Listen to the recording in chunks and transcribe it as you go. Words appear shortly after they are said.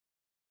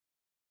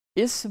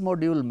इस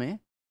मॉड्यूल में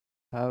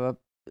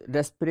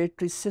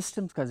respiratory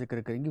systems का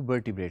जिक्र करेंगे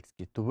वर्टिब्रेट्स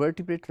की। तो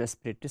वर्टिब्रेट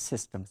रेस्पिरेटरी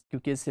सिस्टम्स,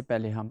 क्योंकि इससे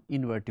पहले हम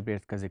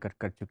इनवर्टिब्रेट्स का जिक्र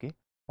कर चुके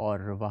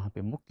और वहाँ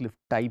पे मुख्तलिफ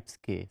टाइप्स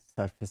के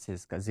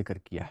सर्फेसेस का जिक्र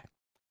किया है।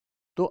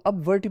 तो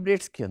अब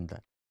वर्टिब्रेट्स के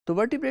अंदर, तो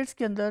वर्टिब्रेट्स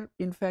के अंदर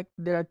in fact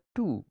there are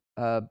to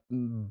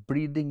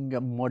breathing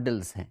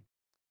models हैं।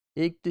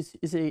 एक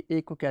इसे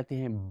एक को कहते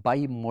हैं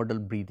by model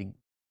breathing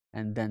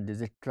and then there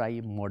is a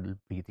try model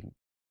breathing.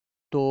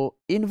 तो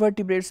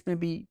इनवर्टिब्रेट्स में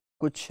भी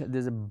कुछ there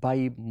is a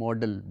by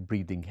model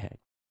breathing है,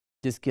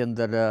 जिसके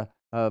अंदर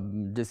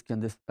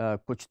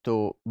कुछ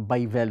तो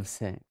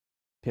बाइवेल्व्स हैं,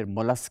 फिर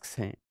मोलस्क्स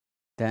हैं,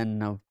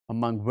 then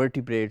among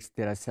vertebrates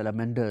there are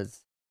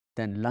सैलामेंडर्स,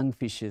 then lung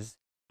fishes.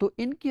 तो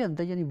इनके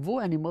अंदर यानी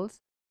वो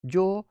एनिमल्स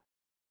जो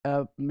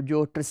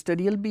जो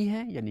टेरेस्ट्रियल भी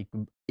हैं, यानी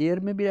एयर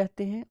में भी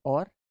रहते हैं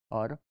और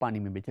पानी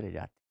में भी चले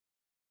जाते हैं।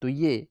 तो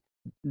ये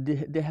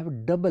they have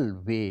double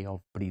way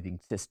of breathing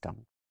system,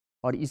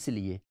 और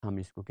इसलिए हम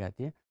इसको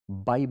कहते हैं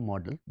बाई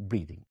मॉडल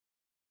ब्रीदिंग।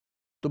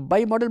 तो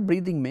बाई मॉडल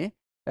ब्रीदिंग में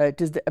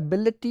it is the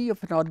ability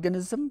of an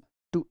organism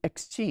to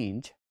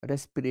exchange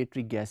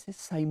respiratory gases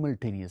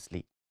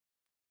simultaneously.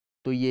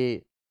 तो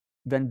ये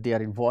when they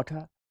are in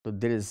water, so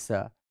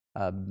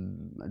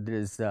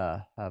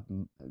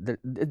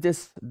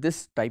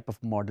this type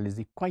of model is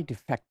quite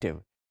effective,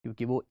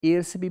 क्योंकि वो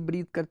air से भी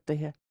breathe करते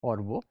हैं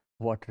और वो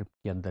वाटर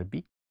के अंदर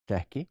भी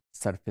रह के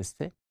सरफेस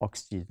से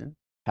ऑक्सीजन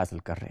हासिल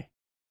कर रहे हैं।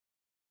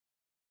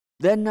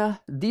 Then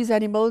these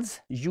animals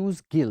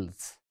use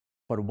gills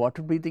for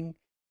water breathing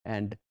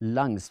and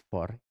lungs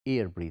for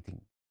air breathing.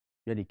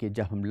 यानी कि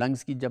जब हम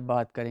lungs की जब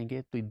बात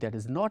करेंगे तो that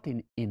is not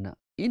in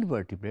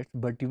invertebrates,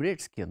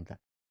 vertebrates के अंदर,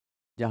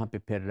 जहाँ पे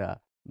फिर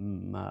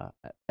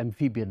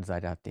एम्फीबियंस आ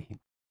जाते हैं।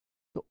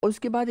 तो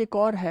उसके बाद एक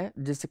और है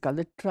जिसे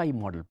कहते हैं ट्राई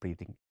मॉडल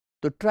ब्रीदिंग।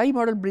 तो try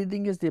model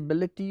breathing is the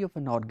ability of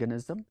an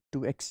organism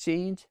to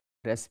exchange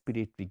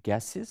respiratory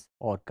gases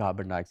और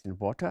carbon dioxide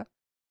water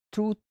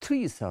through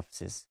three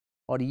surfaces.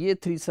 और ये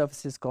थ्री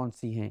सर्फेसेस कौन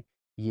सी हैं?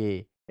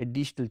 ये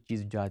एडिशनल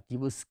चीज़ जो आती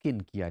है वो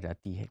स्किन की आ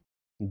जाती है।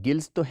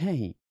 गिल्स तो हैं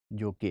ही,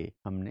 जो कि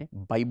हमने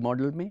बाई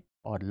मॉडल में,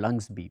 और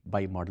लंग्स भी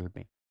बाई मॉडल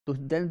में। तो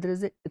then there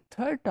is a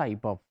third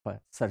type of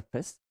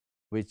surface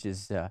which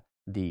is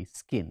the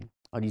skin,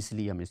 और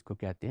इसलिए हम इसको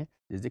कहते हैं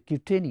दिस इज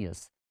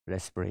क्यूटेनियस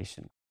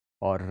रेस्पिरेशन,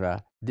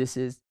 और this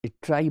is a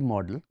try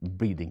model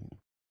breathing.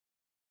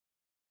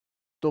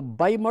 तो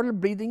बाई मॉडल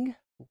ब्रीदिंग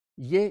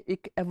ये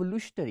एक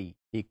एवोल्यूशनरी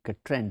एक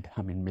ट्रेंड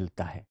हमें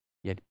मिलता है,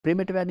 यानी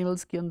प्रिमिटिव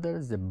एनिमल्स के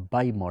अंदर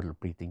बाई मॉडल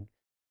ब्रीदिंग,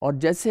 और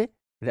जैसे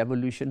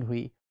रेवोल्यूशन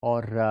हुई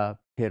और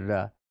फिर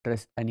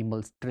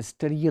एनिमल्स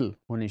टेरेस्ट्रियल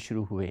होने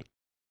शुरू हुए,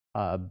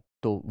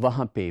 तो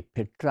वहाँ पे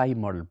फिर ट्राई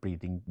मॉडल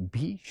ब्रीदिंग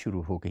भी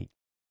शुरू हो गई।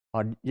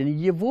 और यानी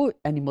ये वो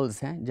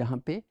एनिमल्स हैं जहाँ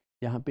पे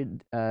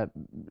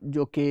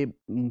जो कि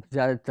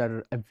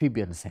ज़्यादातर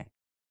एम्फीबियंस हैं,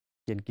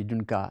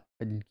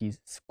 जिनकी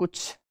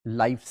कुछ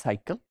लाइफ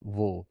साइकिल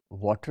वो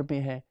वाटर में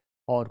है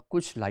और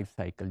कुछ लाइफ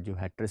साइकिल जो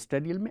है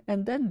टेरेस्ट्रियल में,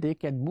 and then they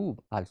can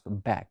move also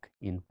back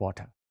in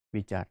water,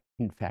 which are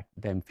in fact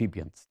the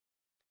amphibians.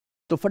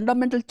 तो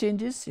fundamental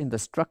changes in the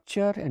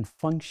structure and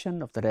function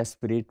of the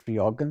respiratory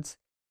organs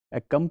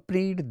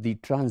accompanied the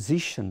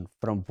transition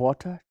from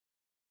water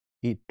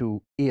into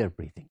air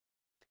breathing.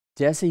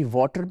 जैसे ही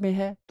water में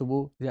है तो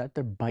वो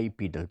ज़्यादातर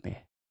बाईपीडल में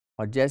है,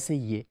 और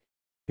जैसे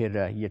फिर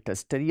ये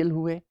टेरेस्ट्रियल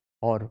हुए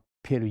और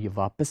फिर ये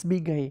वापस भी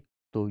गए,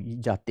 तो ये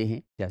जाते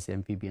हैं जैसे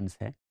एम्फीबियंस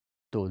हैं,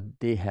 तो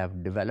they have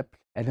developed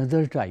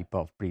another type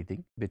of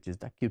breathing which is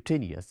the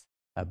cutaneous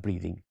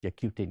breathing या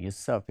cutaneous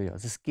surface of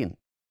the skin.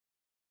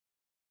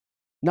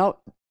 Now,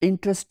 in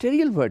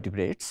terrestrial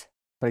vertebrates,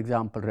 for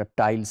example,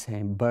 reptiles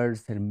हैं,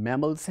 birds हैं,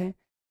 mammals हैं,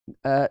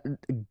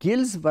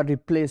 gills were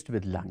replaced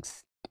with lungs.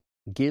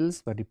 Gills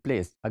were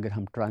replaced. अगर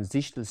हम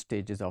transitional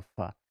stages of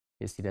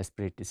ऐसी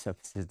respiratory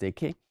surfaces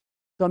देखें,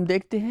 तो हम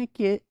देखते हैं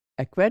कि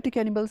aquatic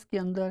animals के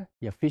अंदर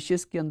या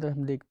fishes के अंदर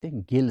हम देखते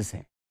हैं gills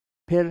हैं।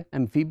 फिर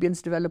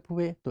amphibians develop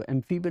हुए, तो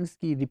amphibians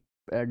की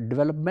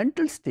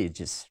developmental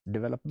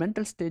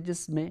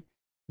stages में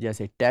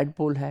जैसे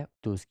टैडपोल है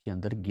तो उसके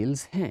अंदर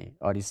गिल्स हैं,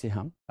 और इसे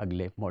हम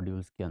अगले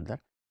मॉड्यूल्स के अंदर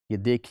ये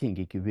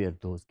देखेंगे कि where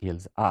those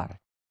gills are.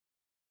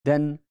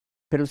 Then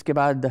फिर उसके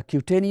बाद the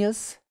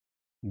cutaneous,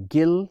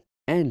 Gill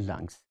and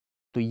lungs,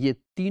 तो ये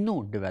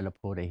तीनों डेवलप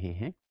हो रहे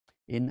हैं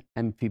इन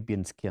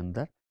एम्फीबियंस के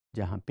अंदर,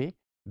 जहाँ पे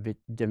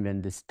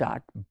when they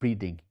start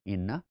breathing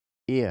in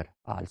air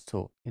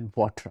also, in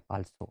water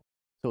also.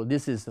 So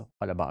this is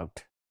all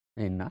about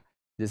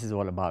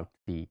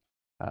the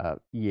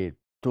ये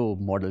दो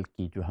मॉडल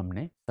की जो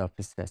हमने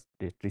सरफेस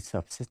रेस्पिरेटरी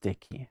सर्फेसेस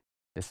देखी हैं,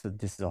 दिस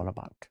इज ऑल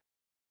अबाउट।